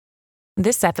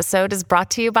This episode is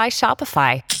brought to you by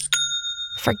Shopify.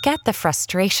 Forget the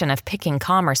frustration of picking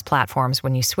commerce platforms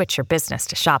when you switch your business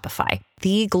to Shopify,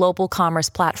 the global commerce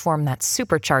platform that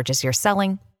supercharges your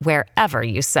selling wherever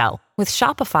you sell. With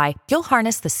Shopify, you'll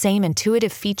harness the same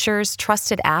intuitive features,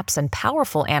 trusted apps, and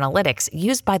powerful analytics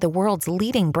used by the world's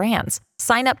leading brands.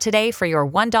 Sign up today for your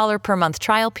 $1 per month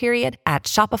trial period at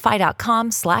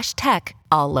shopify.com/tech,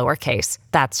 all lowercase.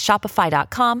 That's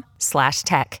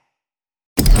shopify.com/tech.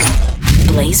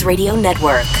 Blaze Radio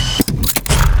Network.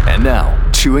 And now,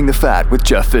 Chewing the Fat with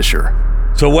Jeff Fisher.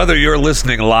 So whether you're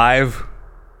listening live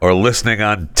or listening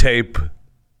on tape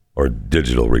or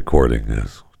digital recording,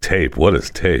 tape, what is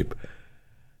tape?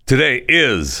 Today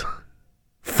is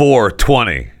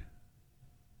 4/20.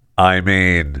 I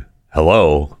mean,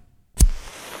 hello.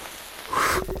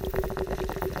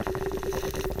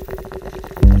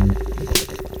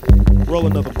 Roll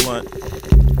another blunt.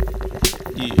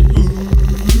 Yeah.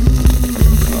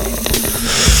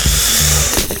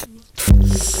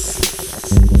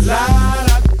 La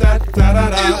da da da da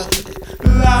da.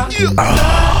 La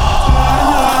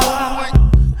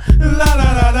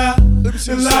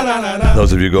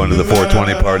Those of you going to the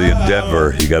 420 party in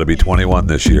Denver, you got to be 21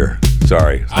 this year.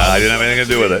 Sorry, I didn't have anything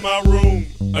to do with it. my room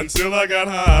until I got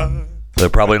high. They're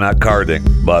probably not carding,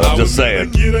 but I'm just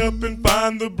saying. Get up and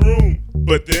find the broom,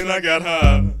 but then I got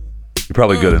high. You're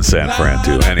probably good in San Fran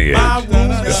too, any age. My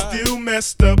room is still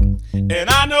messed up, and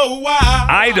I know why.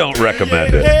 I don't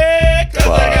recommend it. Because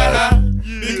I got high.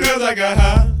 Because I got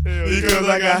high. Because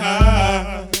I got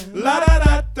high. La da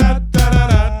da da da da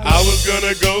da. I was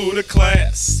gonna go to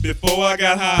class before I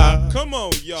got high. Come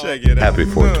on, y'all. Check it out. Happy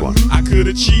 420. I could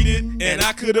have cheated and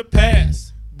I could have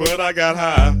passed, but I got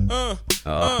high.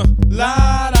 La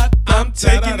da. I'm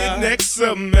taking it next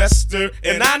semester,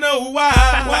 and I know why.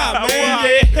 Why,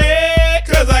 man? Yeah,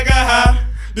 cause I got high.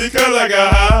 Because I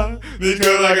got high.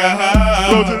 Because I got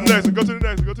high. Go to the next one. Go to the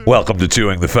next one. Go to the Welcome to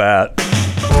Chewing the Fat.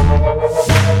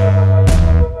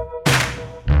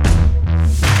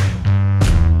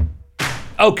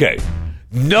 Okay,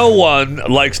 no one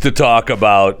likes to talk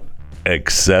about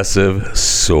excessive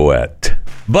sweat,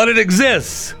 but it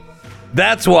exists.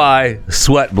 That's why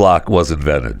Sweat Block was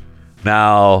invented.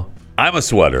 Now, I'm a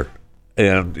sweater,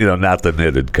 and not the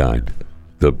knitted kind,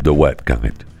 the wet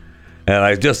kind. And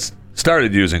I just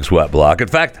started using Sweat Block. In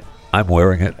fact, I'm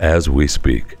wearing it as we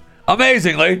speak.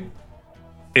 Amazingly,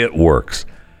 it works.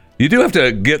 You do have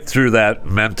to get through that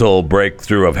mental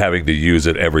breakthrough of having to use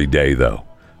it every day, though,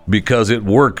 because it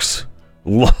works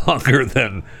longer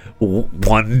than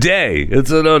one day.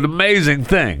 It's an amazing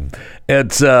thing.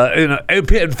 It's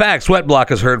in fact, Sweat Block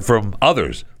has heard from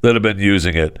others that have been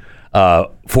using it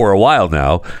for a while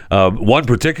now. One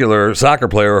particular soccer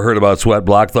player heard about Sweat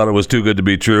Block, thought it was too good to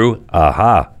be true.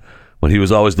 When he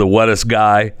was always the wettest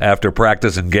guy after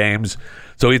practice and games.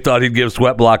 So he thought he'd give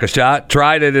Sweat Block a shot,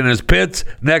 tried it in his pits.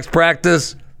 Next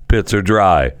practice, pits are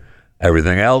dry.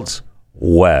 Everything else,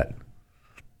 wet.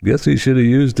 Guess he should have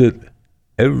used it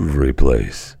every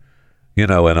place. In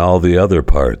all the other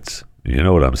parts. You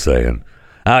know what I'm saying.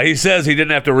 He says he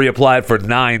didn't have to reapply it for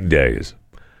 9 days.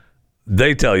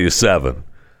 They tell you 7.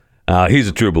 He's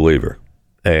a true believer.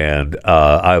 And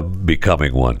I'm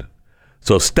becoming one.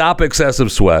 So stop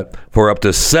excessive sweat for up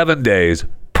to 7 days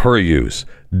per use.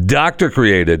 Doctor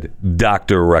created,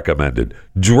 doctor recommended.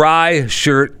 Dry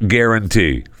shirt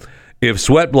guarantee. If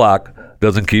Sweat Block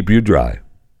doesn't keep you dry,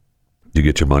 you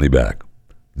get your money back.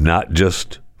 Not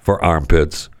just for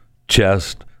armpits,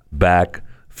 chest, back,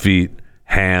 feet,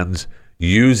 hands.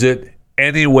 Use it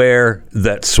anywhere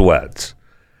that sweats.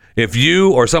 If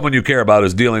you or someone you care about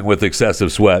is dealing with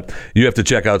excessive sweat, you have to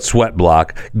check out Sweat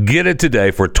Block. Get it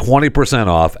today for 20%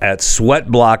 off at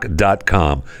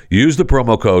sweatblock.com. Use the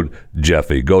promo code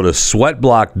Jeffy. Go to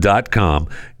sweatblock.com.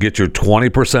 Get your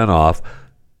 20% off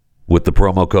with the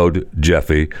promo code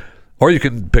Jeffy. Or you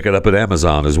can pick it up at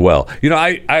Amazon as well.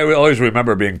 I always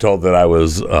remember being told that I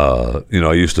was, I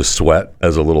used to sweat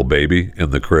as a little baby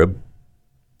in the crib.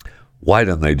 Why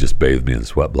didn't they just bathe me in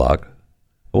Sweat Block?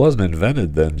 It wasn't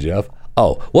invented then, Jeff.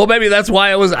 Oh, well, maybe that's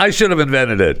why I should have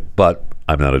invented it. But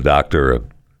I'm not a doctor, and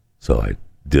so I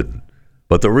didn't.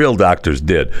 But the real doctors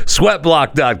did.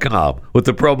 Sweatblock.com with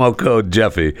the promo code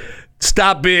Jeffy.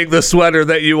 Stop being the sweater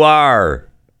that you are.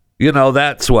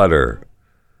 That sweater.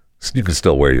 You can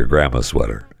still wear your grandma's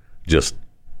sweater. Just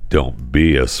don't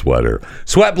be a sweater.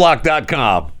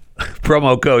 Sweatblock.com,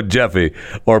 promo code Jeffy,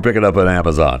 or pick it up on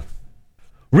Amazon.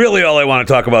 Really, all I want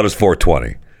to talk about is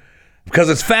 420.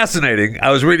 Because it's fascinating. I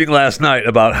was reading last night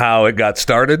about how it got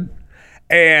started.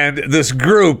 And this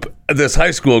group, this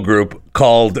high school group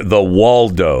called the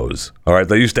Waldos, all right,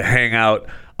 they used to hang out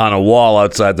on a wall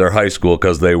outside their high school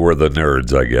because they were the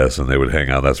nerds, I guess, and they would hang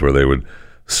out. That's where they would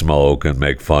smoke and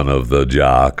make fun of the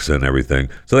jocks and everything.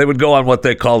 So they would go on what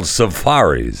they called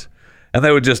safaris. And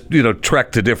they would just,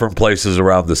 trek to different places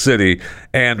around the city.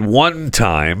 And one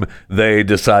time they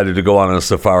decided to go on a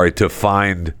safari to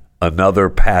find another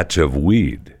patch of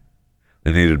weed.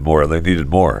 They needed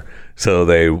more. So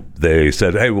they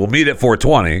said, hey, we'll meet at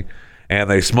 420. And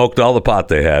they smoked all the pot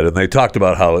they had. And they talked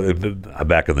about how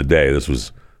back in the day, this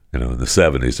was, in the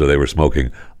 70s, so they were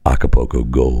smoking Acapulco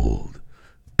Gold,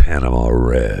 Panama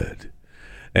Red.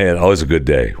 And always a good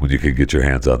day when you could get your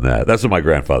hands on that. That's what my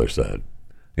grandfather said.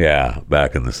 Yeah,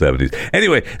 back in the 70s.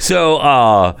 Anyway,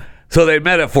 so they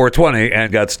met at 420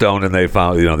 and got stoned, and they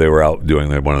found, they were out doing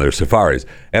one of their safaris.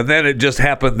 And then it just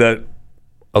happened that,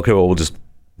 okay, well, we'll just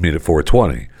meet at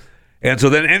 420. And so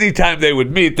then anytime they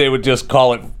would meet, they would just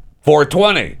call it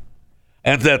 420.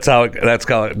 And that's how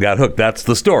it got hooked. That's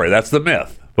the story. That's the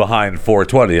myth behind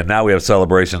 420. And now we have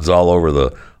celebrations all over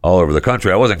the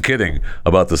country. I wasn't kidding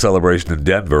about the celebration in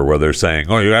Denver where they're saying,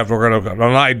 oh, you have to get an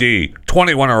ID,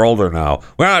 21 or older now.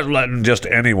 We're not letting just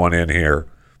anyone in here.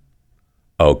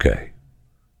 Okay.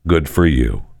 Good for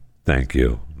you. Thank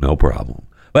you. No problem.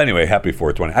 But anyway, happy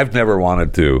 420. I've never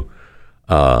wanted to,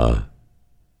 let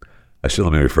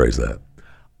me rephrase that.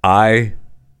 I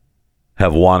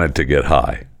have wanted to get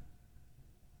high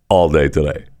all day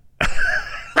today.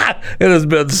 It has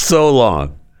been so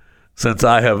long since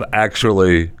I have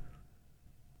actually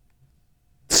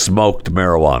smoked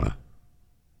marijuana.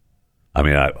 I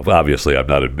mean, obviously, I'm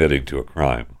not admitting to a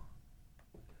crime.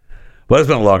 But it's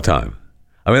been a long time.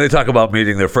 I mean, they talk about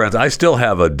meeting their friends. I still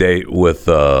have a date with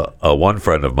one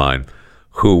friend of mine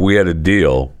who we had a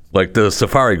deal, like the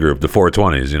safari group, the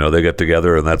 420s. They get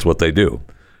together and that's what they do.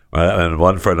 And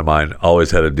one friend of mine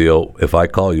always had a deal. If I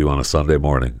call you on a Sunday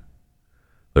morning,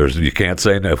 you can't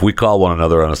say no. If we call one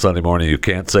another on a Sunday morning, you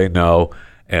can't say no,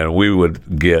 and we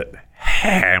would get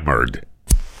hammered.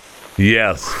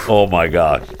 Yes. Oh my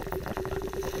God.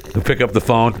 You pick up the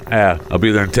phone. I'll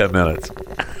be there in 10 minutes.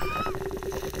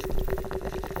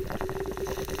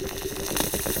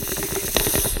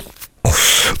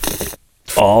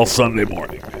 All Sunday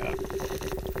morning, man.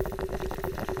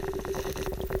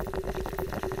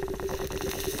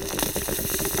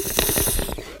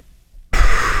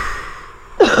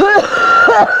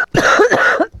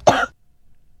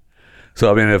 So,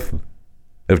 I mean,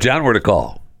 if John were to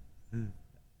call,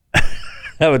 I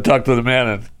haven't talked to the man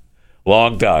in a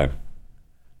long time,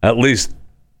 at least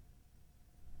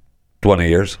 20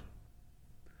 years.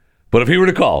 But if he were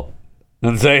to call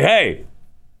and say, hey,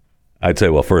 I'd say,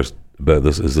 well, first,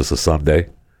 is this a Sunday?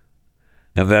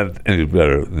 And then you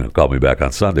better call me back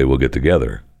on Sunday. We'll get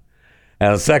together.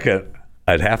 And second,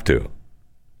 I'd have to.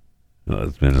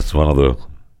 It's one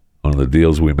of the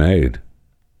deals we made.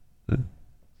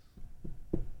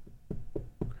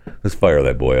 Let's fire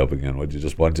that boy up again. Would you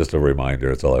just a reminder?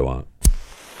 That's all I want.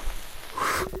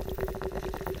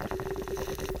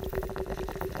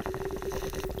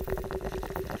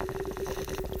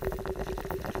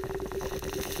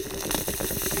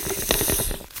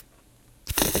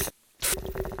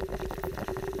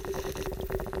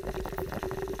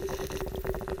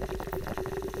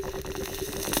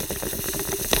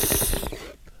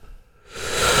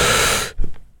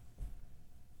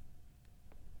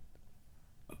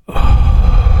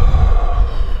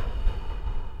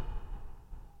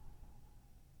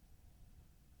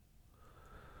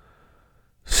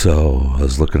 So I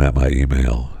was looking at my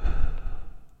email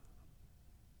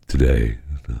today.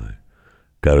 I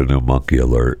got a new monkey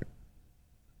alert.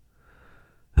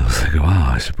 I was thinking,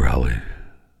 wow, I should probably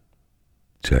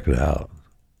check it out,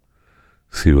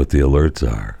 see what the alerts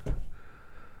are.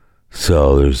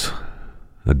 So there's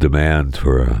a demand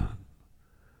for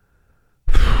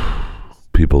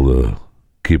people to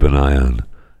keep an eye on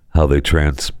how they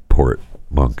transport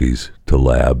monkeys to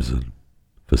labs and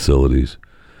facilities.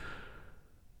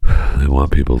 They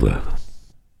want people to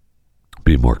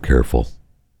be more careful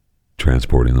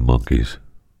transporting the monkeys.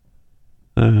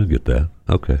 I get that.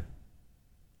 Okay.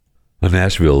 A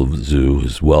Nashville zoo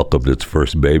has welcomed its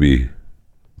first baby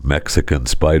Mexican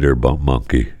spider bump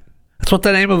monkey. That's what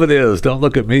the name of it is. Don't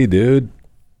look at me, dude.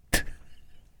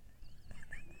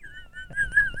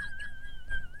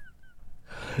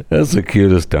 That's the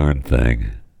cutest darn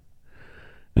thing.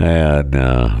 And,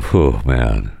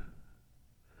 man.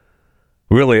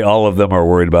 Really, all of them are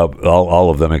worried about all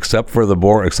of them, except for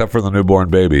the newborn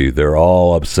baby. They're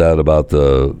all upset about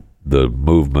the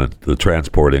movement, the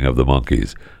transporting of the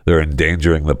monkeys. They're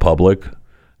endangering the public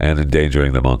and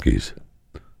endangering the monkeys.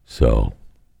 So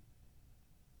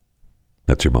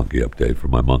that's your monkey update for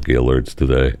my monkey alerts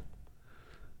today.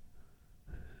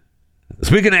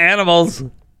 Speaking of animals,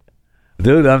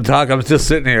 dude, I'm just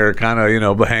sitting here kind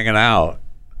of, hanging out.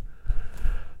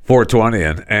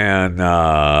 420 and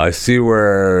I see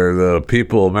where the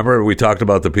people, remember we talked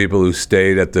about the people who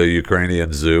stayed at the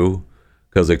Ukrainian zoo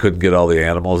because they couldn't get all the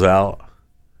animals out,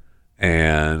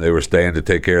 and they were staying to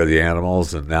take care of the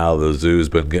animals, and now the zoo's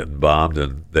been getting bombed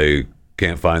and they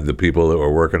can't find the people that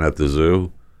were working at the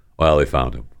zoo. Well, they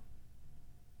found them.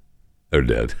 They're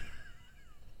dead.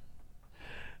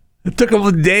 It took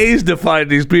them days to find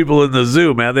these people in the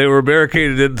zoo, man. They were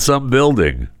barricaded in some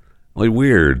building. Really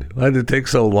weird. Why did it take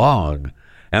so long?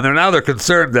 And they're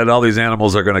concerned that all these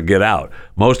animals are going to get out.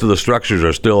 Most of the structures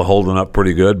are still holding up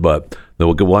pretty good, but the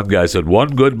one guy said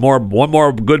one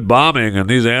more good bombing and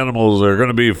these animals are going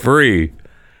to be free.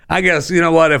 I guess, you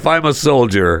know what? If I'm a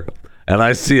soldier and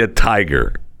I see a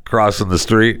tiger crossing the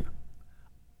street,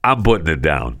 I'm putting it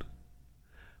down.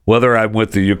 Whether I'm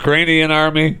with the Ukrainian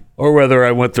army or whether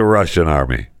I'm with the Russian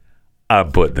army,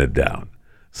 I'm putting it down.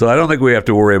 So I don't think we have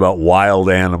to worry about wild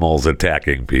animals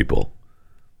attacking people.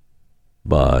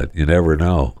 But you never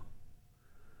know.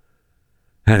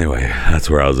 Anyway,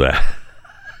 that's where I was at.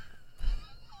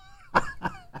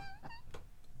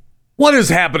 What is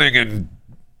happening in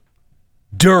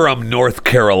Durham, North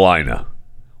Carolina?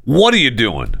 What are you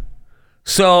doing?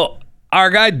 So our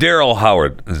guy Daryl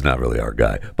Howard is not really our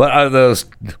guy, but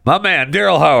my man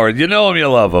Daryl Howard, you know him, you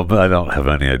love him. I don't have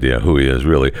any idea who he is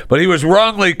really, but he was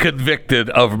wrongly convicted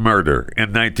of murder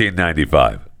in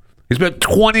 1995. He spent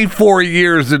 24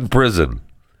 years in prison.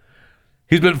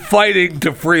 He's been fighting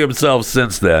to free himself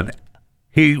since then.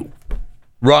 You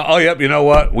know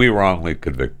what? We wrongly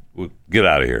convicted. Get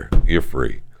out of here. You're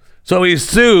free. So he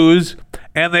sues,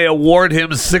 and they award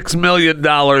him $6 million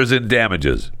in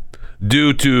damages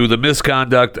due to the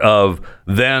misconduct of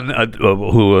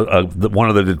one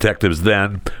of the detectives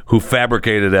then who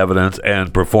fabricated evidence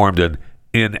and performed an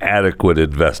inadequate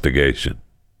investigation.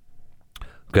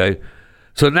 Okay?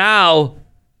 So now,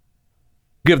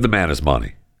 give the man his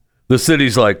money. The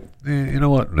city's like, you know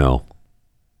what? No.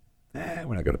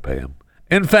 We're not going to pay him.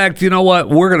 In fact, you know what?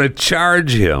 We're going to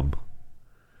charge him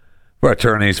for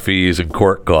attorney's fees and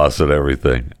court costs and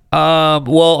everything.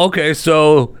 Well, okay,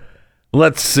 so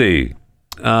let's see.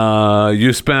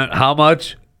 You spent how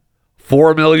much?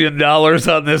 $4 million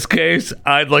on this case?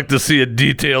 I'd like to see a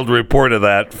detailed report of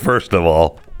that, first of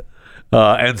all.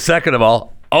 And second of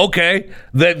all, okay,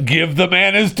 then give the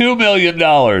man his $2 million.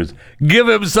 Give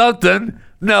him something.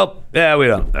 Nope. Yeah, we're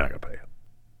not going to pay him.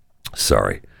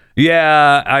 Sorry.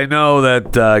 Yeah, I know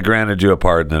that I granted you a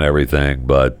pardon and everything,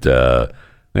 but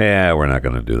we're not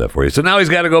going to do that for you. So now he's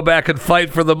got to go back and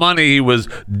fight for the money he was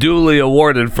duly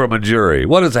awarded from a jury.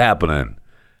 What is happening?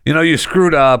 You know, you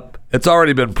screwed up. It's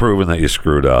already been proven that you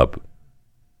screwed up.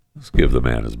 Let's give the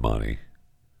man his money.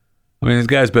 I mean, this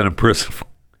guy's been in prison. He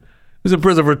was in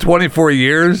prison for 24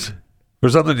 years for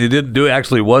something you didn't do,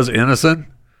 actually was innocent.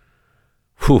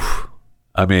 Whew.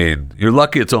 I mean, you're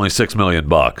lucky it's only $6 million.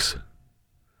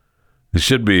 They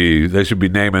should be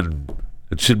naming,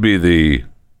 it should be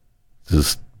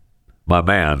my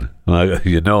man.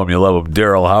 You know him, you love him,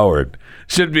 Daryl Howard.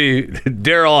 Should be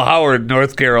Daryl Howard,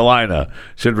 North Carolina.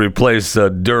 Should replace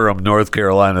Durham, North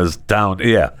Carolina's town.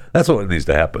 Yeah, that's what needs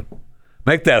to happen.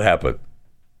 Make that happen.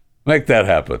 Make that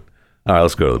happen. All right,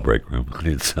 let's go to the break room. I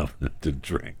need something to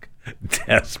drink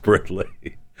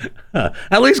desperately.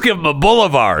 At least give him a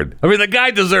boulevard. I mean, the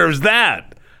guy deserves that.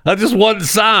 Just one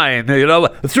sign,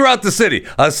 throughout the city.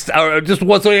 Just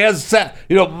one, so he has,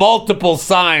 multiple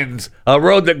signs, a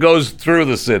road that goes through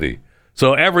the city.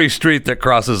 So every street that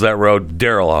crosses that road,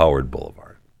 Daryl Howard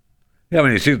Boulevard. Yeah, I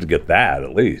mean, you seem to get that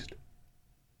at least.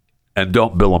 And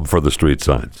don't bill him for the street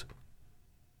signs.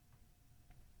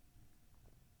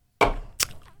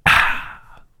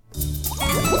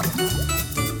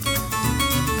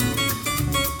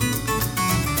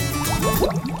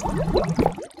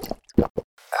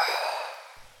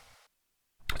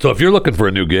 So if you're looking for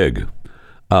a new gig,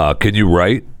 can you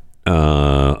write?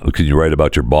 Can you write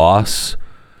about your boss?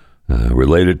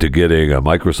 Related to getting a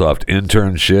Microsoft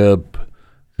internship?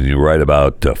 Can you write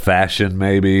about fashion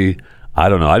maybe? I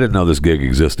don't know. I didn't know this gig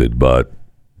existed, but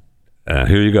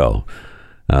here you go.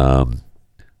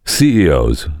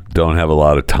 CEOs don't have a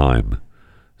lot of time.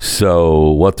 So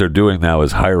what they're doing now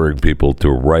is hiring people to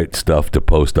write stuff to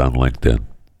post on LinkedIn.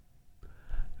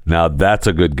 Now that's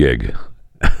a good gig.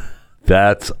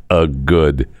 That's a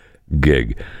good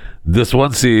gig. This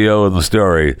one CEO in the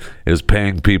story is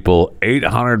paying people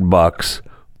 $800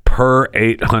 per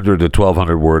 800 to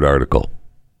 1,200 word article.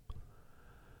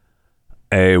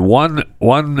 One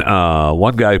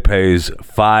guy pays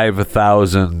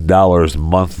 $5,000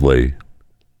 monthly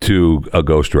to a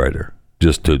ghostwriter.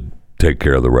 just to take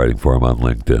care of the writing for them on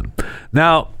LinkedIn.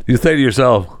 Now, you say to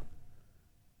yourself,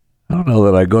 I don't know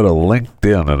that I go to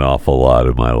LinkedIn an awful lot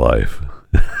in my life.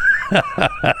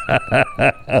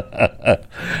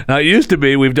 Now, it used to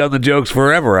be, we've done the jokes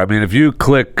forever. I mean, if you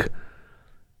click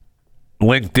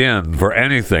LinkedIn for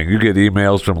anything, you get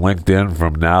emails from LinkedIn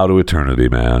from now to eternity,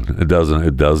 man. It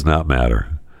does not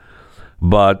matter.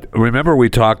 But remember, we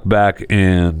talked back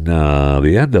in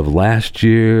the end of last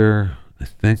year, I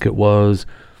think it was,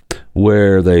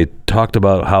 where they talked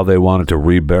about how they wanted to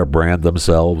rebrand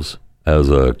themselves as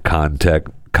a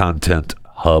content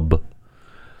hub.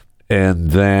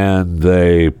 And then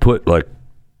they put like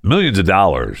millions of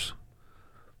dollars.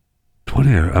 It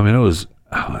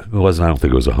wasn't, I don't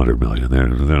think it was 100 million.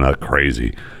 They're not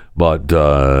crazy. But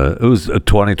it was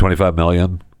 25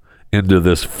 million into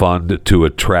this fund to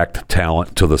attract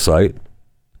talent to the site.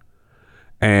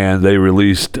 And they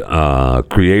released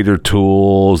creator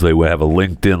tools. They have a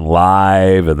LinkedIn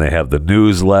Live, and they have the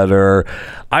newsletter.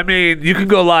 I mean, you can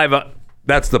go live.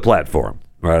 That's the platform,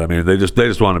 right? I mean, they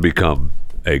just want to become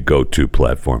a go-to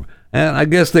platform. And I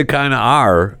guess they kind of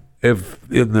are if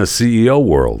in the CEO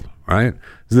world, right?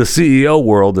 The CEO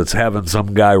world that's having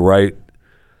some guy write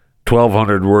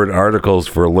 1,200-word articles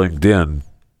for LinkedIn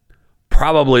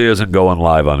probably isn't going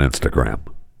live on Instagram.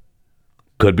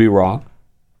 Could be wrong.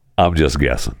 I'm just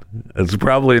guessing. It's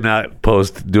probably not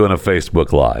doing a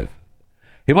Facebook Live.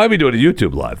 He might be doing a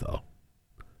YouTube Live, though.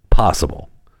 Possible.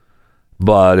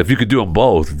 But if you could do them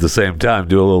both at the same time,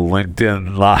 do a little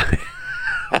LinkedIn Live.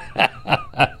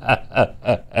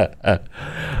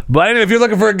 But anyway, if you're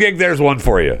looking for a gig, there's one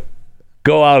for you.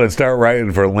 Go out and start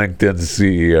writing for LinkedIn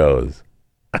CEOs.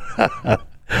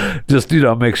 Just,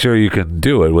 make sure you can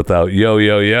do it without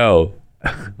yo.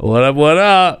 What up, what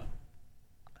up?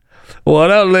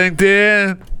 What up,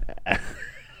 LinkedIn?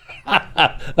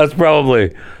 That's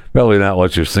probably not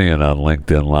what you're seeing on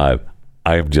LinkedIn Live.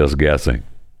 I am just guessing.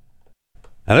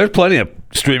 And there's plenty of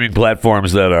streaming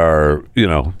platforms that are,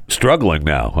 struggling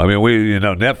now. I mean,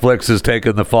 Netflix has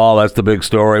taken the fall. That's the big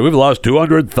story. We've lost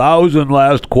 200,000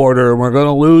 last quarter, and we're going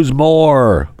to lose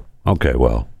more. Okay,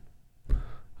 well,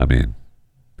 I mean,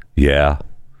 yeah.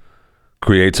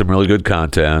 Create some really good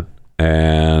content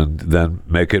and then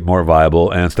make it more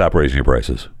viable and stop raising your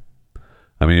prices.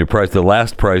 I mean, the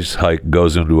last price hike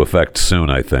goes into effect soon,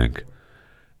 I think.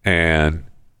 And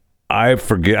I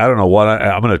forget. I don't know what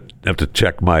I'm going to have to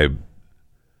check my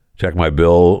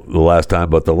bill the last time.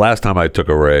 But the last time I took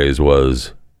a raise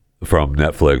was from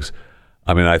Netflix.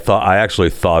 I mean, I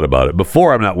actually thought about it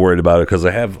before. I'm not worried about it because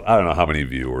I don't know how many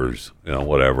viewers,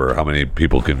 whatever, how many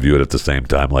people can view it at the same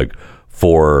time. Like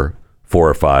four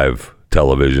or five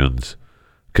televisions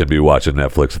can be watching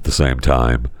Netflix at the same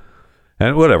time,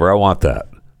 and whatever. I want that,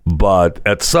 but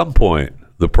at some point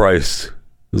the price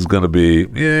is going to be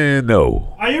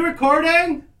no. Are you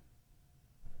recording?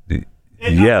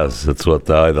 Yes, that's what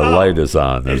the light is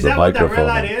on. There's a microphone. What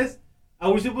that red light is?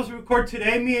 Are we supposed to record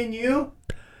today, me and you?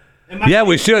 Yeah,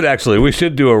 we should actually. We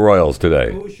should do a Royals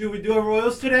today. Should we do a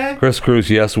Royals today? Chris Cruz,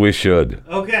 yes, we should.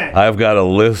 Okay. I've got a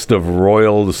list of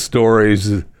Royals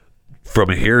stories from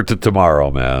here to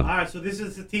tomorrow, man. All right, so this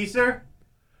is a teaser?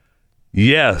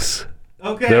 Yes.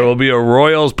 Okay. There will be a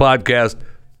Royals podcast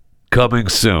coming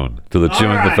soon to the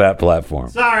Chewing the Fat platform.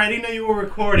 Sorry, I didn't know you were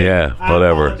recording. Yeah,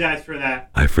 whatever. I apologize for that.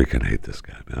 I freaking hate this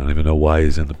guy, man. I don't even know why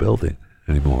he's in the building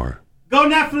anymore. Go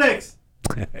Netflix!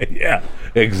 Yeah,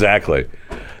 exactly.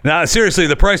 Now, seriously,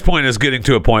 the price point is getting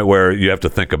to a point where you have to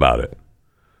think about it,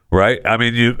 right? I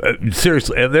mean,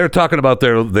 seriously, and they're talking about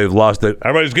they've lost it.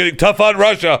 Everybody's getting tough on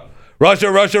Russia.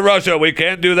 Russia. We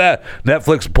can't do that.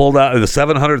 Netflix pulled out the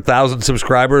 700,000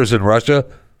 subscribers in Russia.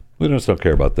 We just don't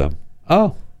care about them.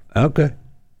 Oh, okay.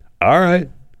 All right.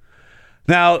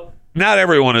 Now, not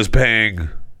everyone is paying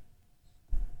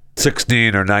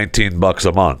 $16 or $19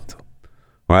 a month,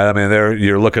 right? I mean,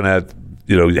 you're looking at,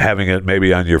 having it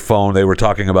maybe on your phone. They were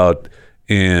talking about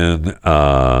in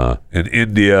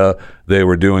India, they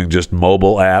were doing just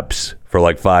mobile apps for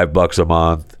like $5 a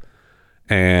month.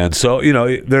 And so,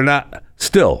 they're not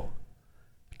still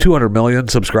 200 million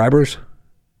subscribers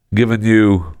giving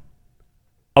you,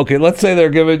 okay, let's say they're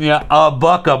giving you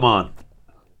 $1 a month.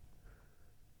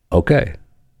 Okay.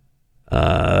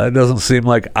 It doesn't seem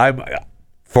like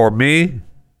for me,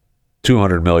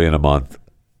 200 million a month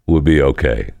would be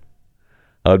okay.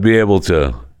 I'd be able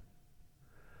to,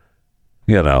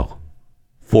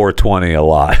 420 a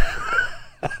lot.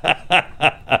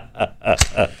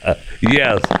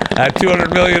 Yes, at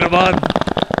 200 million a month,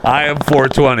 I am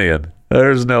 420ing.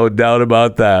 There's no doubt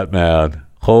about that, man.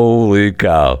 Holy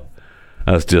cow.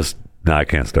 That's just, I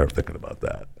can't start thinking about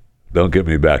that. Don't get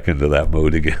me back into that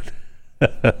mood again.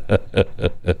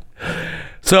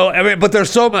 So, I mean, but there's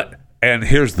so much. And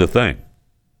here's the thing.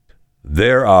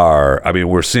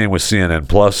 We're seeing with CNN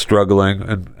Plus struggling.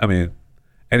 And, I mean,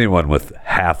 anyone with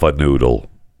half a noodle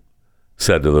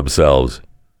said to themselves,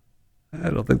 I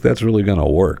don't think that's really going to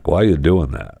work. Why are you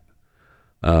doing that?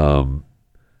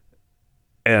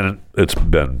 And it's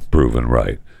been proven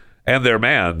right. And their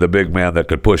man, the big man that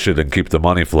could push it and keep the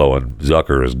money flowing,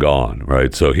 Zucker, is gone,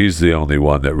 right? So he's the only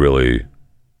one that really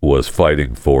was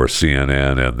fighting for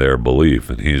CNN and their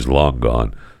belief, and he's long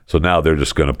gone. So now they're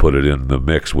just going to put it in the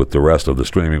mix with the rest of the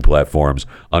streaming platforms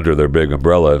under their big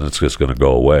umbrella, and it's just going to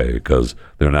go away because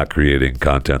they're not creating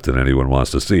content that anyone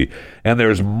wants to see. And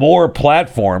there's more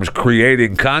platforms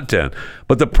creating content.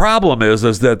 But the problem is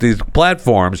that these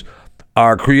platforms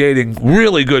are creating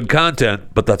really good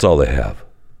content, but that's all they have.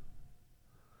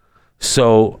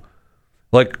 So,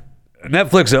 like,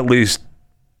 Netflix, at least,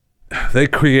 they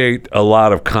create a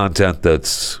lot of content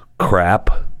that's crap,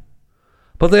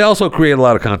 but they also create a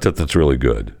lot of content that's really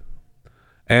good.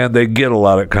 And they get a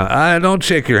lot of content. Don't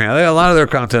shake your hand. A lot of their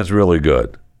content's really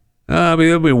good. I mean,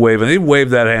 they'll be waving. He waved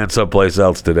that hand someplace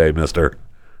else today, mister.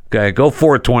 Okay, go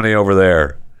 420 over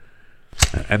there.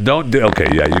 And don't do... Okay,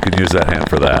 yeah, you can use that hand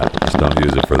for that. Just don't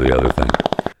use it for the other thing.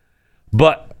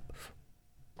 But...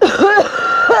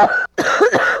 Oh,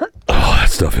 that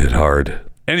stuff hit hard.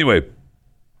 Anyway...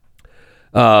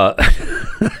 I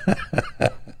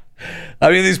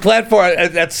mean, these platforms,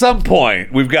 at some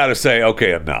point, we've got to say,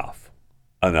 okay, enough.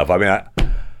 I mean,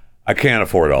 I can't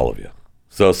afford all of you.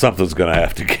 So something's going to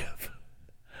have to give.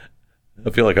 I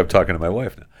feel like I'm talking to my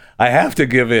wife now. I have to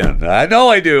give in. I know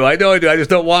I do. I just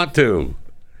don't want to.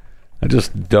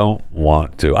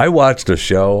 I watched a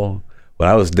show when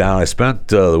I was down. I spent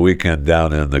the weekend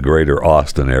down in the greater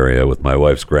Austin area with my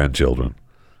wife's grandchildren.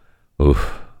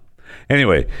 Oof.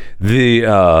 Anyway,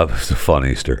 it's a fun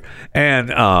Easter.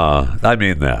 And I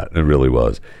mean that. It really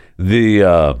was.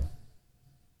 I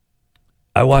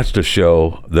watched a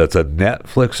show that's a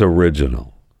Netflix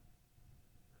original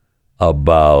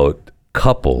about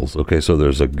couples. Okay, so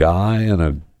there's a guy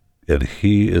and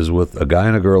he is with a guy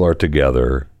and a girl are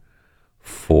together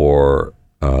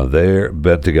they've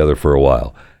been together for a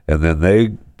while. And then they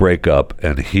break up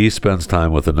and he spends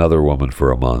time with another woman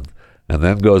for a month. And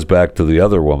then goes back to the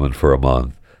other woman for a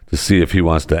month to see if he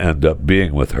wants to end up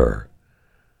being with her.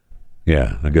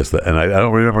 Yeah, I guess that. And I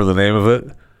don't remember the name of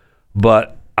it,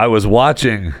 but I was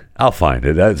watching. I'll find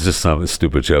it. It's just some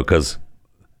stupid show because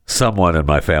someone in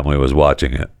my family was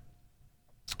watching it.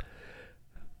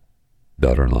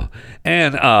 Daughter-in-law.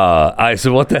 And I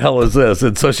said, what the hell is this?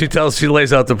 And so she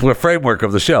lays out the framework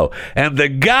of the show. And the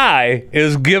guy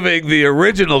is giving the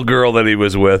original girl that he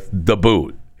was with the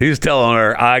boot. He's telling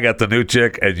her, I got the new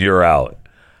chick and you're out.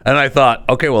 And I thought,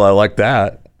 okay, well, I like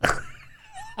that.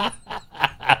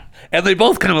 And they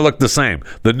both kind of looked the same.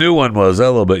 The new one was a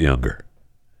little bit younger.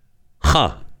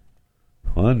 Huh.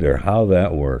 Wonder how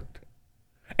that worked.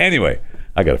 Anyway,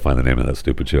 I got to find the name of that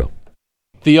stupid show.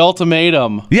 The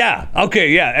Ultimatum. Yeah. Okay.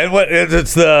 Yeah. And what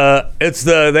it's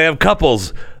the they have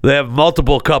couples. They have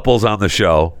multiple couples on the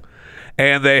show,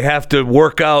 and they have to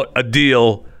work out a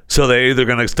deal. So they're either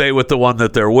going to stay with the one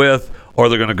that they're with, or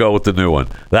they're going to go with the new one.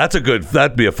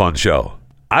 That'd be a fun show.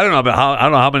 I don't know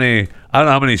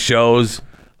how many shows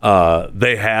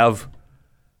they have.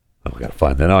 I've got to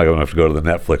find that. Now I'm going to have to go to the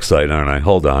Netflix site, aren't I?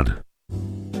 Hold on.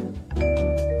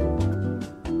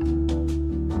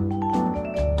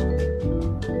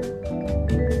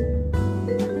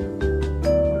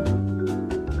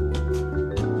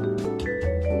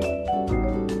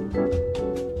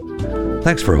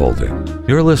 Thanks for holding.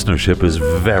 Your listenership is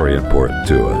very important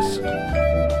to us.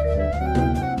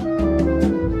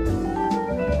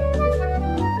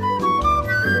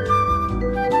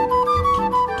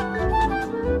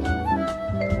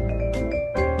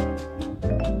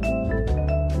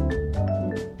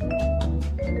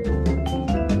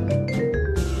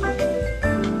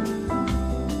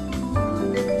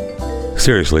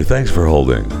 Seriously, thanks for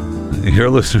holding. Your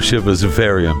listenership is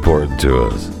very important to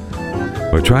us.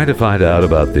 We're trying to find out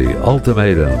about the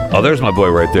Ultimatum. Oh, there's my boy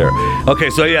right there. Okay,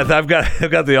 so yeah, I've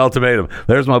got the Ultimatum.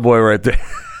 There's my boy right there.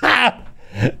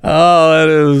 Oh, that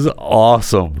is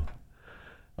awesome.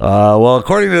 Well,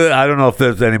 according to I don't know if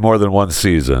there's any more than one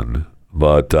season,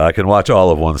 but I can watch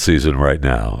all of one season right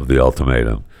now of the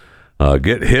Ultimatum.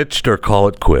 Get hitched or call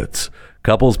it quits.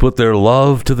 Couples put their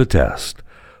love to the test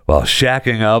while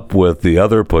shacking up with the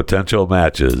other potential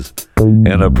matches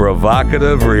in a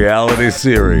provocative reality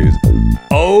series.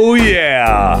 Oh,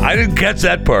 yeah. I didn't catch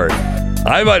that part.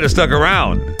 I might have stuck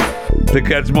around to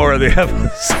catch more of the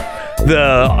episodes.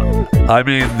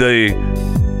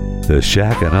 the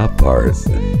shacking up part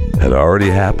had already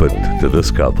happened to this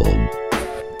couple.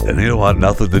 And he don't want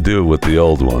nothing to do with the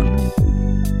old one.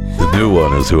 The new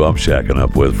one is who I'm shacking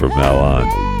up with from now on.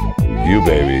 You,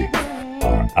 baby,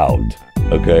 are out.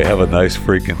 Okay, have a nice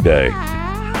freaking day.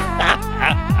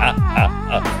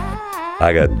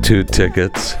 I got 2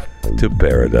 tickets to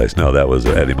paradise. No, that was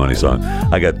an Eddie Money song.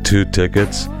 I got 2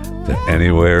 tickets to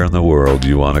anywhere in the world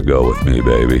you want to go with me,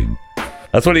 baby.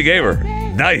 That's what he gave her.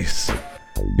 Nice.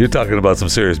 You're talking about some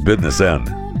serious business then.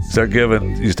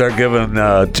 You start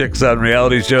giving chicks on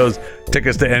reality shows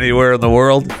tickets to anywhere in the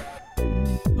world.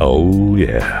 Oh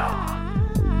yeah.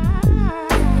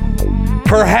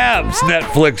 Perhaps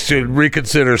Netflix should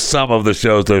reconsider some of the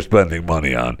shows they're spending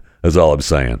money on. That's all I'm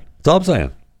saying. That's all I'm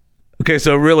saying. Okay,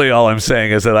 so really all I'm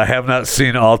saying is that I have not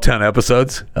seen all 10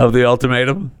 episodes of The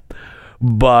Ultimatum,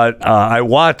 but I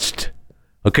watched.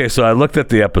 Okay, so I looked at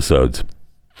the episodes,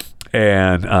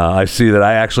 and I see that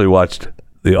I actually watched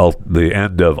the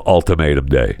end of Ultimatum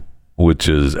Day, which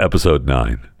is episode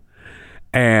 9.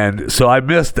 And so I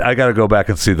got to go back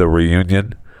and see the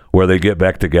reunion where they get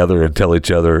back together and tell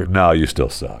each other, no, you still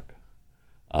suck.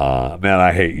 Man,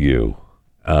 I hate you.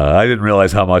 I didn't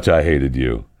realize how much I hated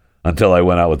you until I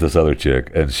went out with this other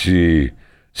chick, and she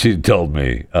told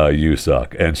me, you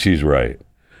suck, and she's right.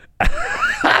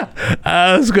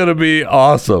 It's going to be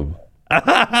awesome.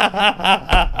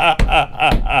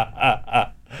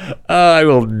 I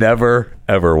will never,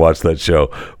 ever watch that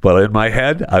show. But in my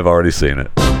head, I've already seen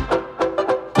it.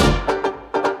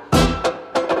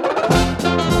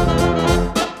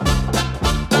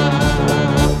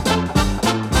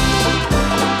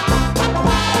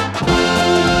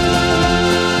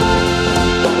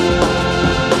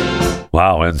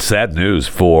 Wow, and sad news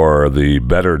for the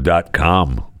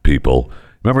Better.com people.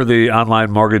 Remember the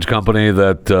online mortgage company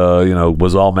that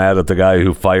was all mad at the guy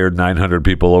who fired 900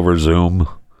 people over Zoom?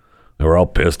 They were all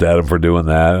pissed at him for doing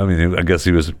that. I mean, I guess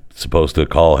he was supposed to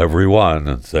call everyone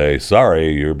and say,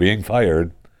 sorry, you're being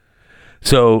fired.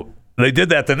 So they did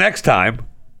that the next time.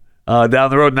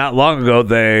 Down the road, not long ago,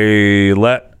 they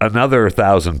let another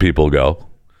 1,000 people go.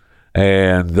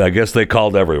 And I guess they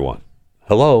called everyone.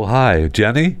 Hello, hi,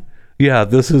 Jenny? Yeah,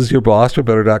 this is your boss for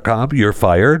Better.com. You're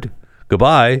fired.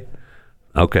 Goodbye.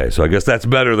 Okay, so I guess that's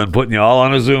better than putting you all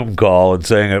on a Zoom call and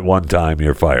saying at one time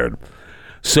you're fired.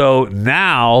 So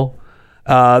now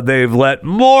they've let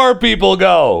more people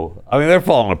go. I mean, they're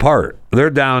falling apart. They're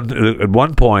down. At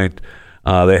one point,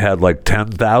 they had like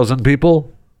 10,000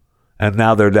 people, and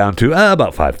now they're down to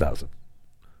about 5,000.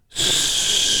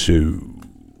 So,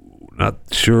 not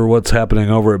sure what's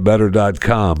happening over at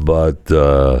Better.com,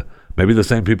 but maybe the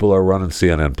same people are running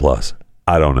CNN Plus.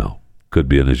 I don't know. Could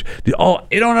be an issue. Oh,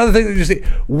 another thing that you see,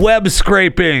 web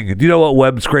scraping. Do you know what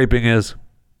web scraping is?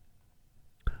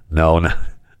 No,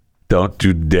 don't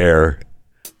you dare.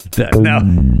 No.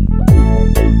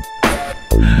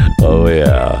 Oh,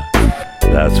 yeah.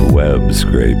 That's web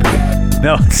scraping.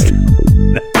 No,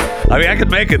 I mean, I could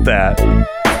make it that.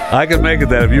 I could make it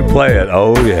that if you play it.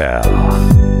 Oh, yeah.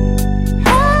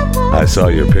 I saw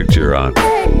your picture on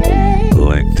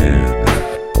LinkedIn.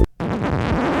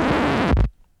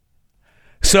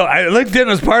 So LinkedIn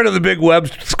was part of the big web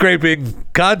scraping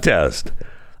contest.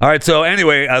 All right, so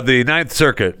anyway, the Ninth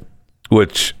Circuit,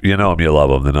 which, you know them, you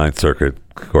love them, the Ninth Circuit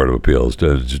Court of Appeals,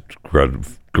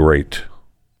 great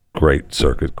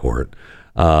circuit court.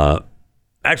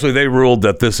 Actually, they ruled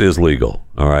that this is legal,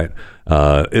 all right?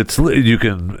 You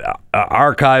can,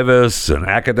 archivists and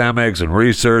academics and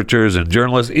researchers and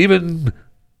journalists, even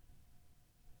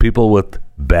people with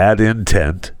bad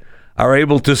intent, are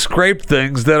able to scrape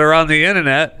things that are on the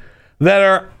internet that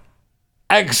are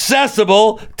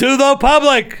accessible to the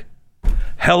public.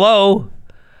 Hello.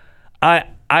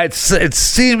 It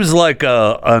seems like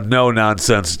a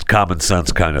no-nonsense, common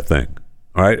sense kind of thing.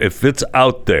 All right? If it's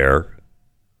out there,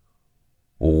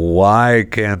 why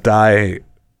can't I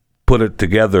put it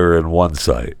together in one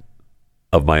site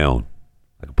of my own?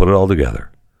 I can put it all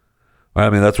together. I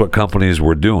mean, that's what companies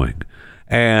were doing.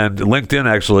 And LinkedIn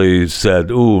actually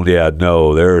said, ooh, yeah,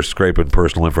 no, they're scraping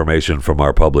personal information from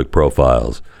our public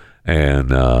profiles,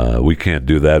 and we can't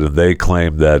do that. And they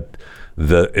claimed that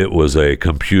it was a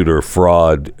computer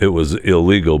fraud. It was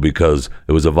illegal because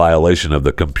it was a violation of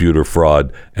the Computer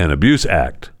Fraud and Abuse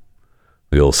Act,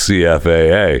 the old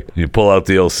CFAA. You pull out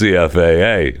the old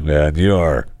CFAA, man,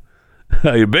 you're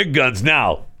big guns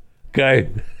now, okay?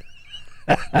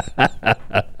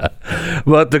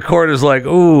 But the court is like,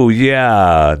 ooh,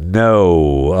 yeah,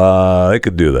 no, they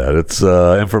could do that. It's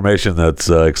information that's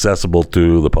accessible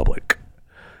to the public.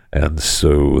 And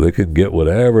so they can get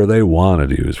whatever they want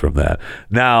to use from that.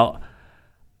 Now,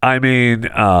 I mean,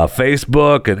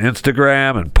 Facebook and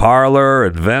Instagram and Parler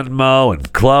and Venmo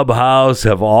and Clubhouse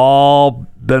have all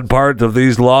been part of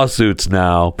these lawsuits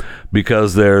now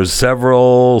because there's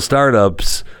several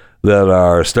startups that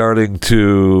are starting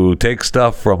to take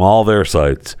stuff from all their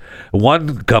sites.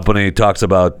 One company talks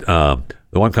about, the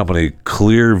one company,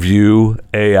 Clearview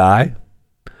AI,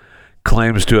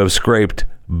 claims to have scraped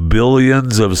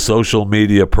billions of social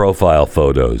media profile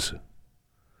photos.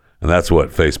 And that's what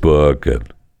Facebook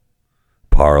and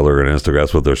Parler and Instagram,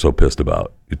 that's what they're so pissed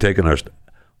about. You're taking our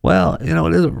well,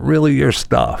 it isn't really your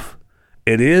stuff.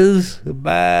 It is,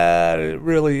 but it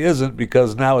really isn't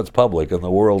because now it's public and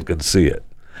the world can see it.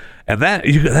 And that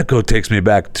takes me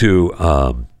back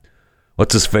to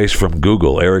what's his face from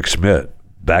Google, Eric Schmidt,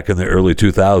 back in the early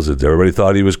 2000s. Everybody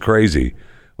thought he was crazy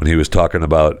when he was talking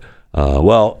about,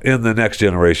 in the next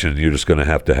generation, you're just going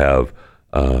to have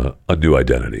a new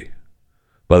identity.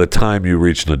 By the time you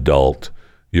reach an adult,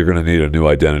 you're going to need a new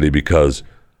identity because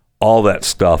all that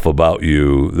stuff about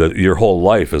you, that your whole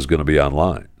life is going to be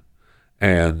online.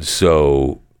 And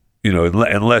so,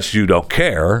 unless you don't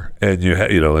care and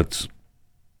it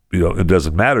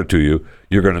doesn't matter to you,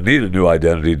 you're going to need a new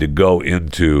identity to go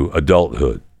into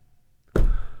adulthood.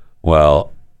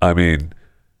 Well, I mean,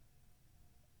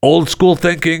 old school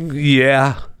thinking,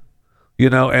 yeah.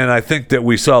 And I think that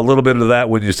we saw a little bit of that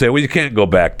when you say, well, you can't go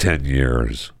back 10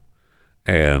 years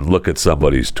and look at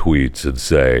somebody's tweets and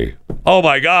say, oh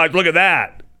my God, look at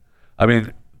that. I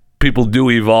mean, people do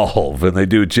evolve and they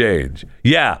do change.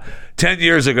 Yeah, 10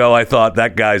 years ago, I thought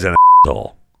that guy's an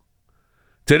asshole.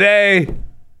 Today,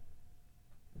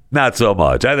 not so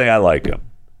much. I think I like him.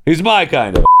 He's my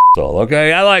kind of asshole,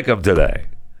 okay? I like him today.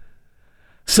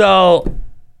 So,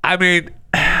 I mean,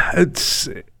 it's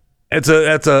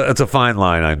a fine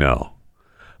line, I know.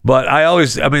 But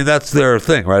that's their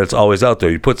thing, right? It's always out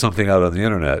there. You put something out on the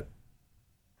internet,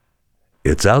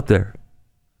 it's out there.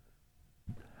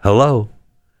 Hello.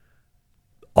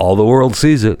 All the world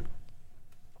sees it.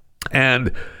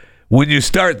 And when you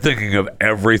start thinking of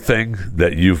everything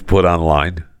that you've put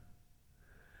online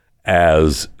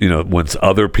as, when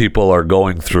other people are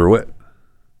going through it,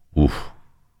 oof.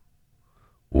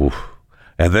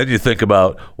 And then you think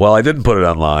about, well, I didn't put it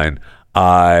online.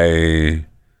 I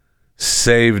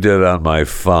saved it on my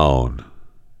phone.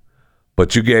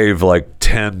 But you gave like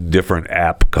 10 different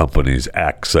app companies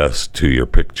access to your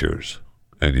pictures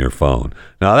and your phone.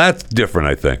 Now, that's different,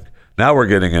 I think. Now we're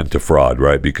getting into fraud,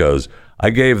 right? Because I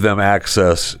gave them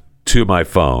access to my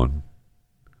phone.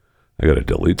 I got to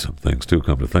delete some things, too,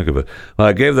 come to think of it. Well,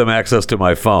 I gave them access to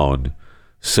my phone,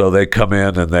 so they come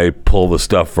in and they pull the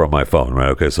stuff from my phone, right?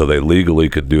 Okay, so they legally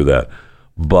can do that.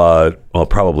 But,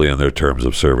 probably in their terms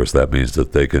of service, that means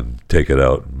that they can take it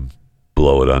out and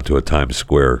blow it onto a Times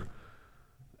Square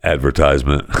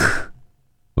advertisement,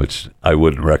 which I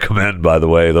wouldn't recommend, by the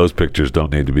way. Those pictures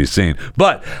don't need to be seen.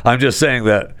 But I'm just saying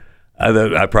that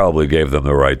I probably gave them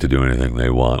the right to do anything they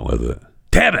want with it.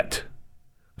 Damn it!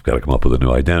 I've got to come up with a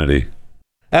new identity.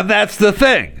 And that's the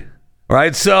thing,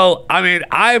 right? So,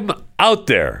 I'm out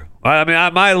there.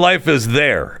 My life is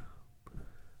there.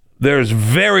 There's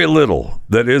very little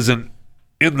that isn't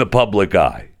in the public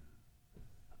eye.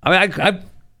 I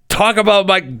talk about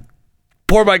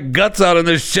pour my guts out on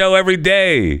this show every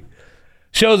day.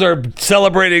 Shows are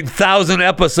celebrating 1,000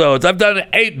 episodes. I've done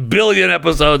 8 billion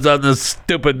episodes on this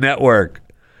stupid network.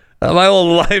 My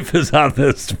whole life is on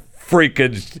this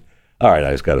freaking... All right,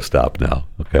 I just got to stop now.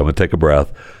 Okay, I'm going to take a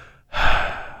breath.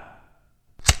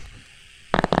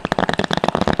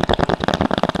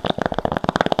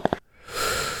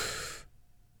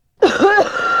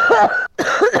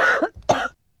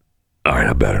 All right,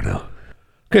 I'm better now.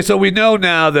 Okay, so we know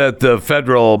now that the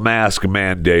federal mask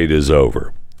mandate is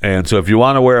over. And so if you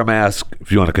want to wear a mask,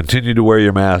 if you want to continue to wear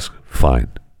your mask, fine,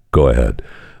 go ahead.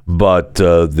 But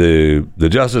the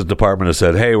Justice Department has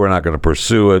said, hey, we're not going to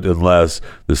pursue it unless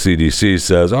the CDC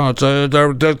says,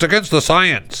 it's against the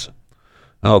science.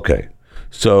 Okay.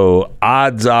 So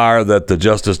odds are that the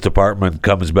Justice Department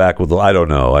comes back with, I don't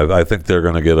know. I think they're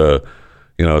going to get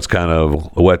it's kind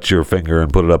of wet your finger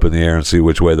and put it up in the air and see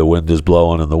which way the wind is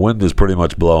blowing. And the wind is pretty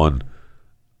much blowing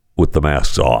with the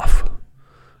masks off,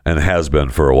 and has been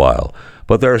for a while.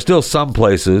 But there are still some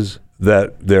places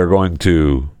that they're going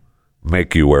to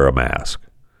make you wear a mask.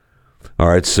 All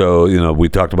right, so, we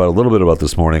talked about a little bit about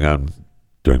this morning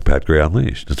during Pat Gray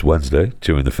Unleashed. It's Wednesday,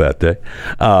 Chewing the Fat Day.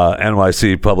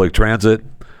 NYC public transit,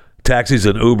 taxis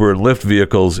and Uber and Lyft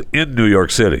vehicles in New York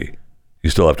City,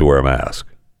 you still have to wear a mask.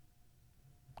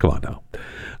 Come on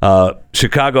now.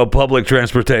 Chicago public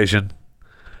transportation,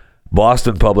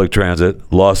 Boston public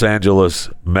transit, Los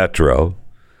Angeles Metro,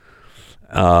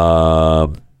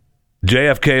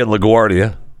 JFK and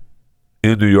LaGuardia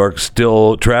in New York,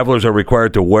 still travelers are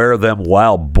required to wear them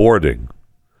while boarding.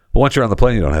 But once you're on the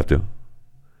plane, you don't have to.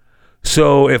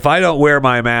 So if I don't wear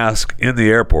my mask in the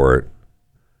airport,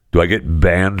 do I get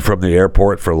banned from the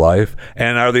airport for life?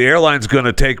 And are the airlines going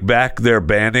to take back their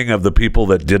banning of the people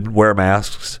that didn't wear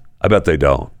masks? I bet they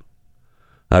don't.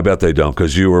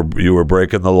 Because you were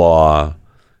breaking the law.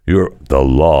 You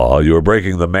were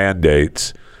breaking the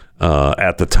mandates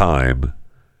at the time.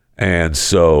 And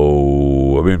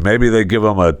so, I mean, maybe they give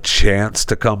them a chance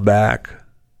to come back.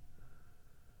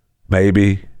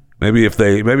 Maybe if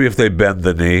they bend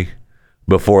the knee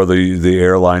before the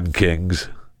airline kings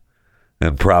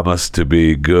and promise to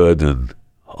be good and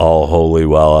all holy,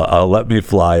 well, I'll let me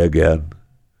fly again.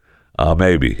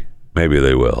 Maybe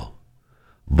they will,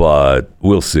 but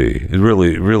we'll see. It's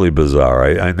really, really bizarre.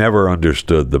 I never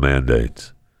understood the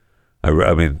mandates.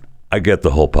 I mean, I get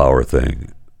the whole power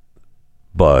thing,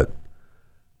 but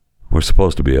we're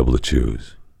supposed to be able to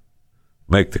choose.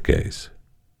 Make the case.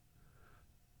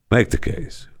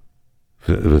 If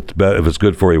it's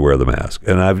good for you, wear the mask,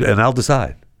 and I'll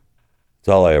decide. That's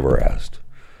all I ever asked.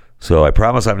 So I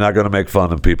promise I'm not going to make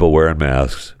fun of people wearing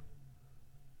masks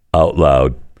out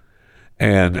loud,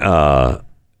 and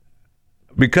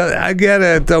because I get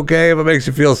it. Okay, if it makes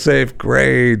you feel safe,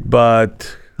 great.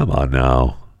 But come on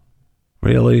now,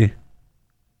 really.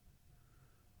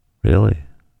 All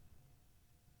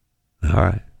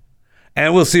right.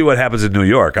 And we'll see what happens in New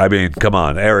York. I mean, come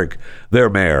on, their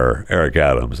mayor, Eric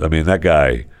Adams. I mean, that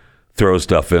guy throws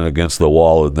stuff in against the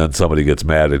wall and then somebody gets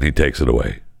mad and he takes it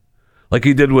away. Like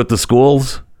he did with the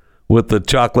schools, with the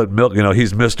chocolate milk. You know,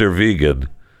 he's Mr. Vegan,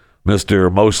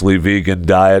 Mr. Mostly Vegan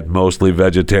Diet, Mostly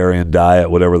Vegetarian Diet,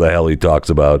 whatever the hell he talks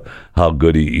about, how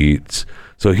good he eats.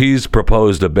 So he's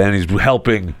proposed a ban. He's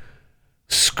helping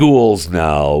schools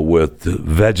now with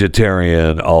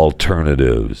vegetarian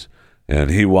alternatives. And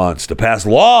he wants to pass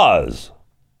laws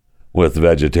with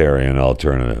vegetarian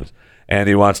alternatives. And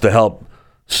he wants to help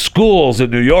schools in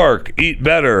New York eat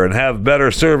better and have better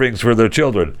servings for their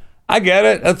children. I get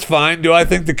it. That's fine. Do I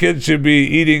think the kids should be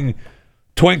eating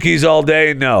Twinkies all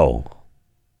day? No.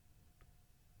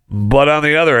 But on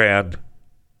the other hand,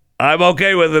 I'm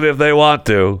okay with it if they want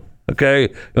to. Okay?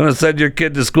 You want to send your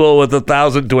kid to school with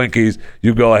 1,000 Twinkies,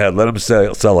 you go ahead. Let them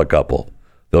sell a couple.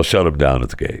 They'll shut them down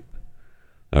at the gate.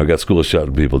 I got schools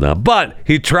shutting people down. But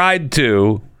he tried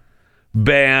to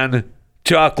ban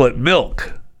chocolate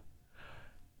milk.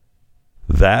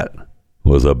 That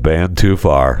was a ban too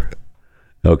far.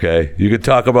 Okay? You could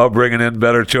talk about bringing in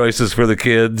better choices for the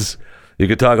kids. You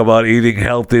could talk about eating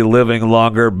healthy, living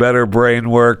longer, better brain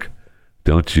work.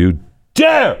 Don't you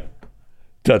dare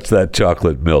touch that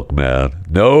chocolate milk, man.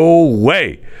 No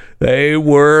way. They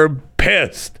were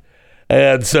pissed.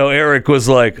 And so Eric was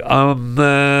like,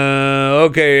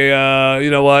 okay, you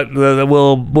know what?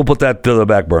 We'll put that to the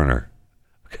back burner.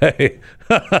 Okay.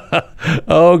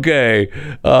 Okay.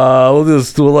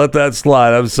 We'll let that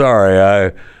slide. I'm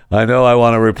sorry. I know I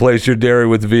want to replace your dairy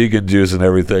with vegan juice and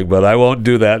everything, but I won't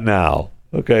do that now.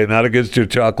 Okay, not against your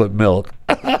chocolate milk.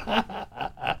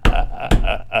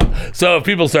 So if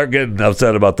people start getting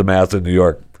upset about the mask in New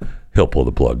York, he'll pull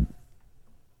the plug.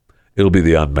 It'll be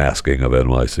the unmasking of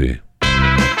NYC.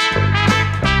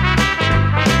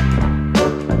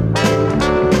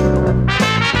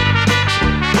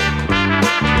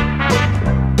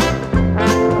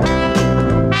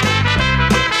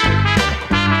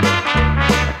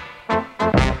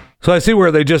 So I see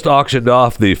where they just auctioned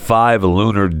off the 5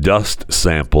 lunar dust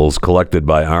samples collected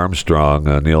by Armstrong,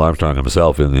 Neil Armstrong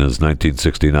himself, in his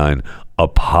 1969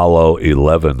 Apollo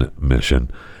 11 mission.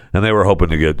 And they were hoping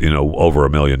to get, over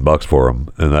 $1 million for them.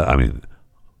 And that, I mean,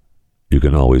 you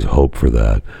can always hope for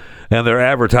that. And they're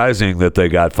advertising that they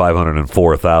got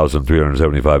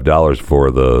 $504,375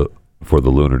 for the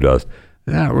lunar dust.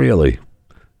 Not really.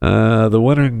 The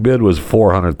winning bid was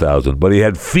 $400,000, but he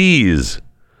had fees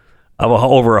of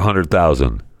over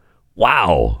 $100,000.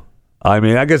 Wow. I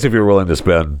mean, I guess if you're willing to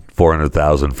spend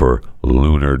 $400,000 for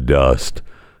lunar dust,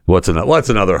 what's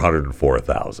another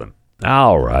 $104,000?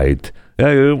 All right.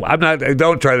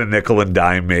 Don't try to nickel and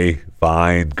dime me.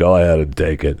 Fine, go ahead and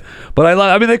take it. But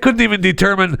I mean, they couldn't even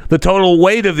determine the total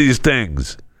weight of these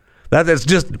things. It's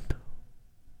just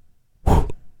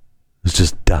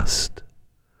dust.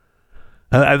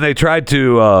 And they tried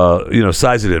to,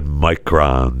 size it in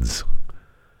microns.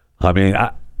 I mean,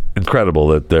 incredible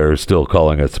that they're still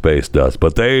calling it space dust.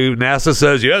 But NASA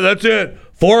says, yeah, that's it.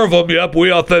 4 of them, yep,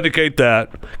 we authenticate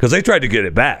that. Because they tried to get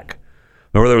it back.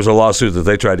 Remember, there was a lawsuit that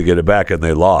they tried to get it back and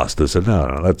they lost. They said,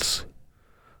 no,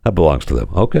 that belongs to them.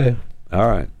 Okay, All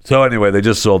right. So anyway, they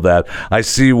just sold that. I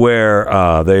see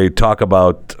where they talk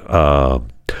about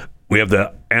we have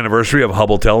the anniversary of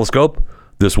Hubble telescope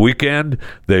this weekend.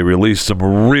 They released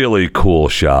some really cool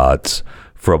shots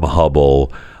from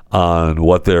Hubble on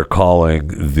what they're calling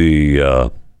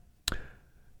the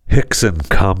Hickson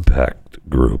Compact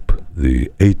Group,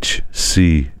 the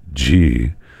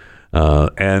HCG.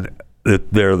 And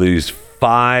there are these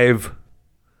 5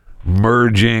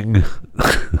 merging...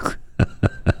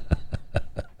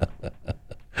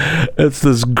 It's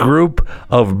this group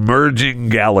of merging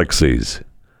galaxies.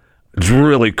 It's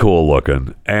really cool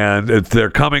looking, and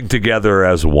they're coming together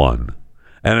as one.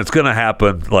 And it's going to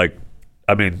happen,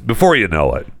 before you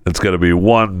know it, it's going to be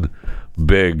one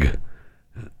big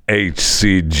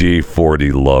HCG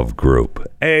 40 love group.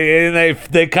 And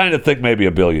they kind of think maybe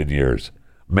a billion years.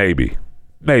 Maybe.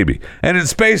 And in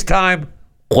space-time,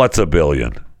 what's a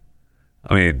billion?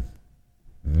 I mean,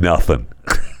 nothing.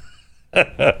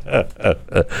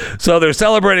 So they're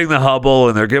celebrating the Hubble,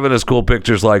 and they're giving us cool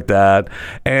pictures like that.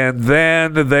 And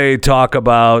then they talk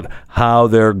about how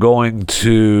they're going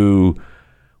to,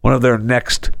 one of their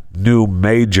next new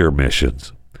major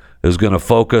missions is going to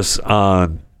focus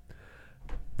on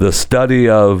the study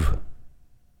of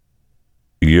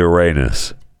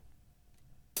Uranus.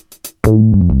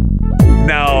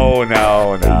 No,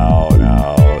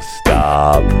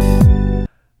 stop.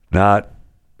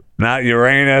 Not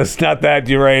Uranus, not that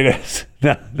Uranus,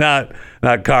 not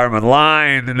Carmen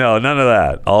Line, no, none of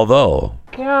that. Although,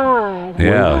 God,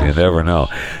 yeah, you never know.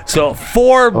 So,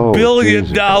 $4 billion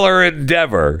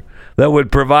endeavor that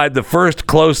would provide the first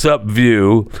close-up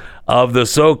view of the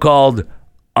so-called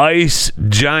ice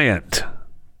giant.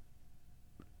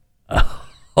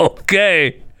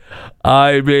 Okay,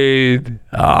 I mean,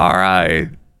 all right.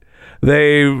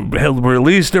 They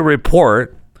released a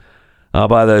report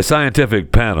by the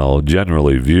scientific panel,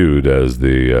 generally viewed as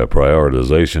the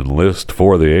prioritization list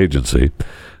for the agency.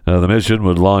 The mission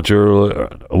would launch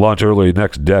early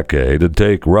next decade and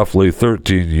take roughly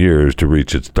 13 years to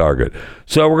reach its target.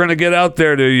 So we're going to get out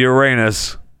there to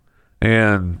Uranus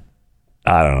in,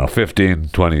 15,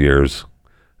 20 years.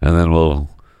 And then we'll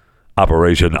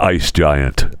Operation Ice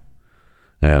Giant.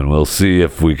 And we'll see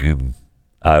if we can,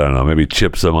 maybe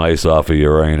chip some ice off of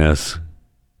Uranus.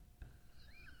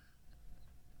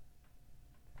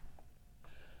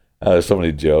 There's so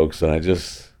many jokes, and I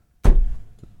just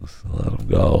let them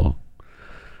go.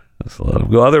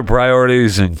 Other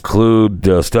priorities include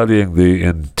studying the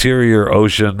interior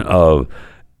ocean of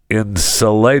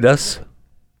Enceladus.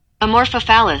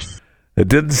 Amorphophallus. It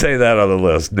didn't say that on the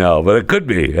list, no, but it could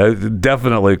be. It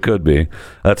definitely could be.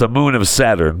 That's a moon of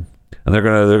Saturn, and they're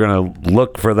gonna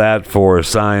look for that for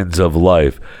signs of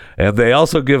life. And they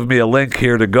also give me a link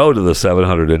here to go to the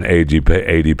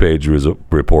 780-page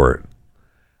report.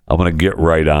 I'm going to get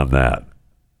right on that.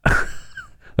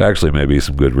 Actually, maybe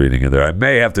some good reading in there. I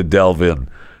may have to delve in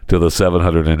to the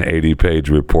 780-page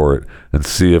report and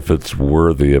see if it's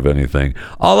worthy of anything.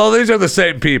 Although these are the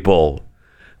same people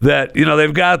that,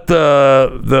 they've got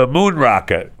the moon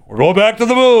rocket. We're going back to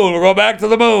the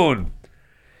moon.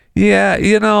 Yeah,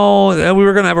 we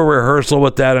were going to have a rehearsal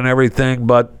with that and everything,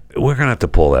 but we're going to have to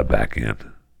pull that back in.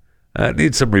 It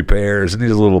needs some repairs. It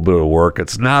needs a little bit of work.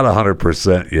 It's not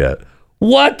 100% yet.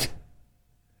 What?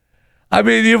 I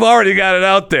mean, you've already got it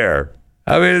out there.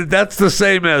 I mean, that's the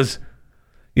same as,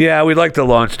 yeah, we'd like to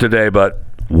launch today, but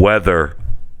weather.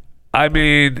 I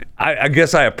mean, I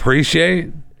guess I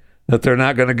appreciate that they're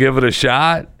not going to give it a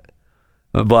shot.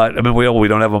 But, I mean, we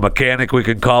don't have a mechanic we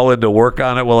can call in to work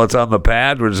on it while it's on the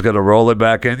pad. We're just going to roll it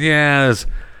back in. Yes.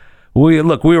 We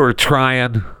were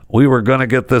trying. We were going to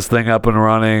get this thing up and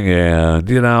running, and,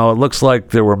 it looks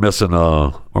like we're missing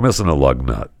a lug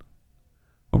nut.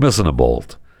 We're missing a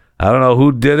bolt. I don't know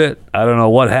who did it. I don't know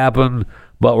what happened,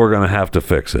 but we're going to have to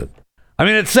fix it. I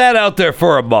mean, it sat out there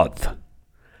for a month,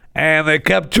 and they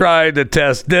kept trying to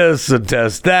test this and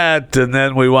test that, and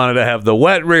then we wanted to have the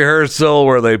wet rehearsal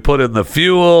where they put in the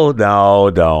fuel. No,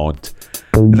 don't.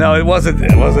 No, it wasn't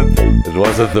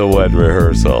the wet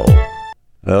rehearsal.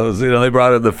 They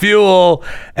brought in the fuel,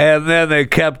 and then they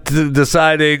kept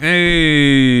deciding,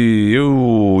 there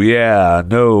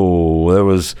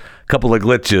was couple of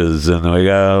glitches, and we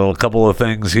got a couple of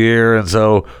things here, and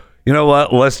so you know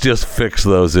what, let's just fix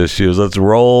those issues. Let's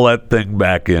roll that thing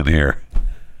back in here.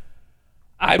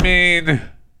 I mean,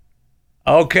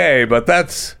 okay, but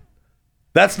that's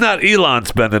not Elon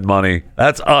spending money.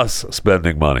 That's us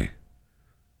spending money.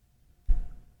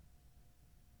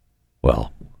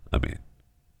 Well, I mean,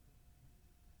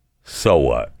 so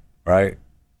what, right?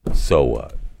 So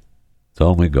what? It's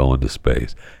only going to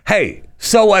space. Hey,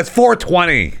 so what? It's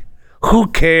 420. Who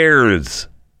cares?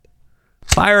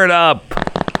 Fire it up.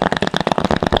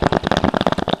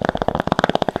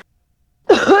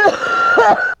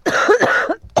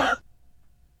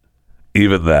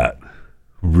 Even that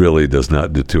really does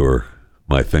not deter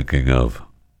my thinking of,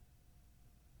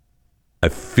 I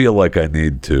feel like I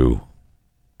need to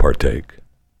partake.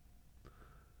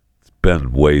 It's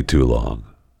been way too long.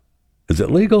 Is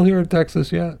it legal here in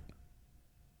Texas yet?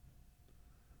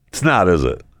 It's not, is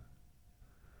it?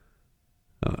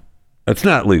 It's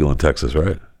not legal in Texas,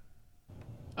 right?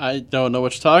 I don't know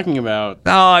what you're talking about.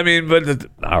 No, I mean, but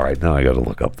all right, now I got to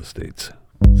look up the states.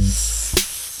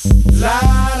 La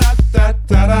da da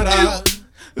da da da.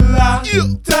 La da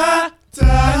da.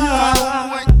 La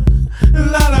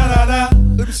da da da.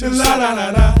 La da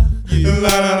da da. La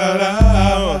da da da.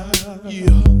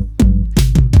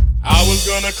 I was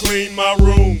gonna clean my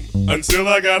room until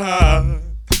I got high.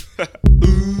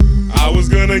 I was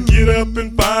gonna get up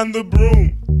and find the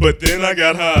broom, but then I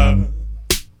got high.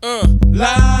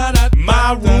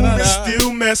 My room is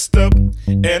still messed up,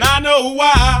 and I know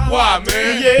why. Why,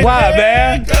 man? Yeah, why,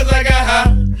 man? Because I got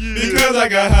high. Because I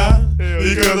got high.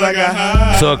 Because I got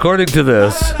high. So according to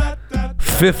this,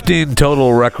 15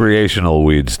 total recreational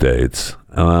weed states,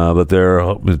 but they're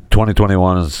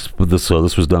 2021 is this. So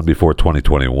this was done before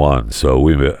 2021. So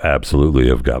we absolutely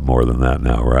have got more than that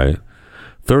now, right?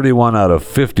 31 out of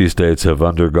 50 states have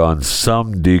undergone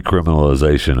some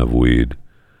decriminalization of weed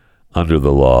under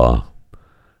the law.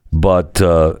 But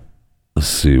let's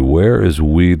see, where is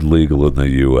weed legal in the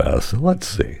U.S.? Let's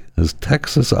see. Is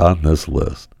Texas on this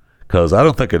list? Because I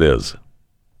don't think it is.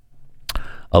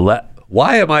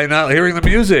 Why am I not hearing the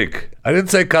music? I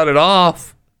didn't say cut it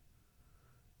off.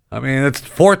 I mean, it's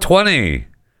 4:20.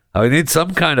 I need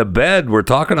some kind of bed. We're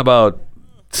talking about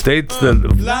states that...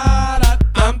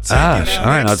 Gosh, all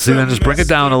right, now see, then just bring it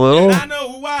down a little.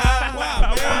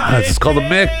 It's called a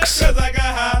mix.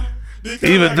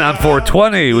 Even on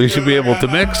 420, we should be able to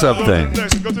mix something.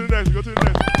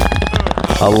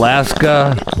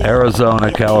 Alaska,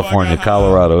 Arizona, California,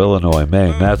 Colorado, Illinois,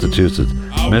 Maine, Massachusetts,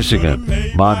 Michigan,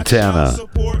 Montana,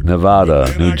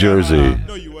 Nevada, New Jersey,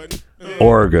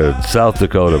 Oregon, South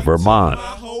Dakota, Vermont,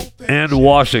 and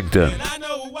Washington.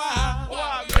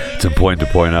 It's important to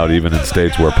point out, even in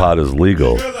states where pot is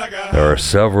legal, there are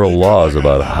several laws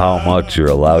about how much you're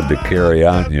allowed to carry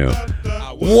on you.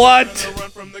 What?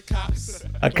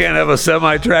 I can't have a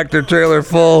semi-tractor trailer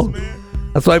full.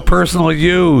 That's my personal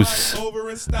use.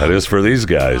 That is for these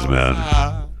guys, man.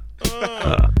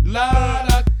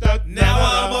 Now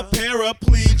I'm a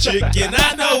paraplegic and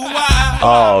I know why.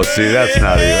 Oh, see, that's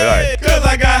not even. All right. Cause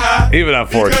I got high. Even on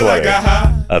 420.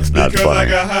 That's not because funny. I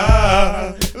got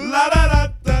high. La da da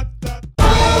da da.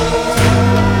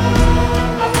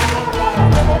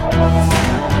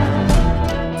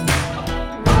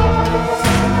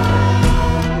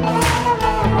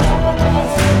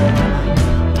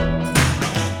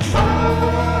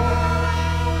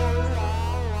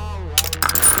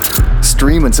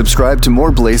 Stream and subscribe to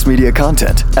more Blaze Media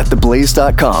content at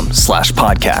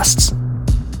theblaze.com/podcasts.